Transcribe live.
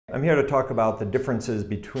I'm here to talk about the differences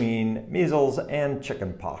between measles and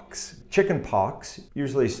chickenpox. Chickenpox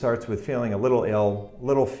usually starts with feeling a little ill,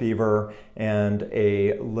 little fever, and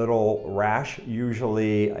a little rash,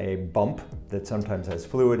 usually a bump that sometimes has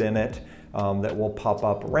fluid in it that will pop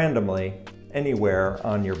up randomly anywhere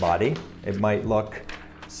on your body. It might look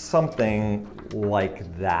something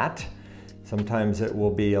like that. Sometimes it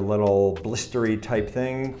will be a little blistery type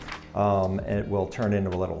thing. It will turn into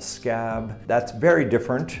a little scab. That's very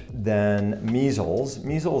different than measles.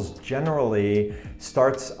 Measles generally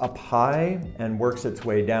starts up high and works its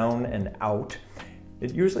way down and out.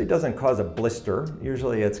 It usually doesn't cause a blister.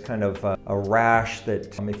 Usually it's kind of a rash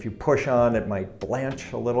that if you push on, it might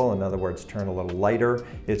blanch a little. In other words, turn a little lighter.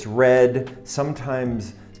 It's red.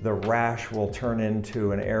 Sometimes the rash will turn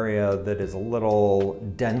into an area that is a little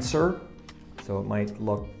denser. So it might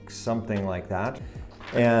look something like that.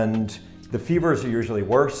 And the fevers are usually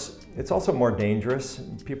worse. It's also more dangerous.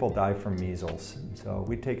 People die from measles, so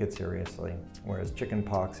we take it seriously. Whereas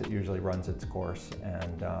chickenpox, it usually runs its course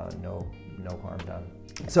and no harm done.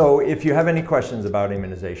 So if you have any questions about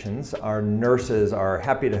immunizations, our nurses are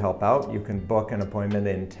happy to help out. You can book an appointment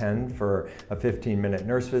in Tend for a 15-minute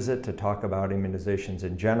nurse visit to talk about immunizations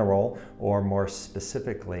in general, or more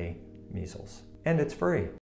specifically, measles. And it's free.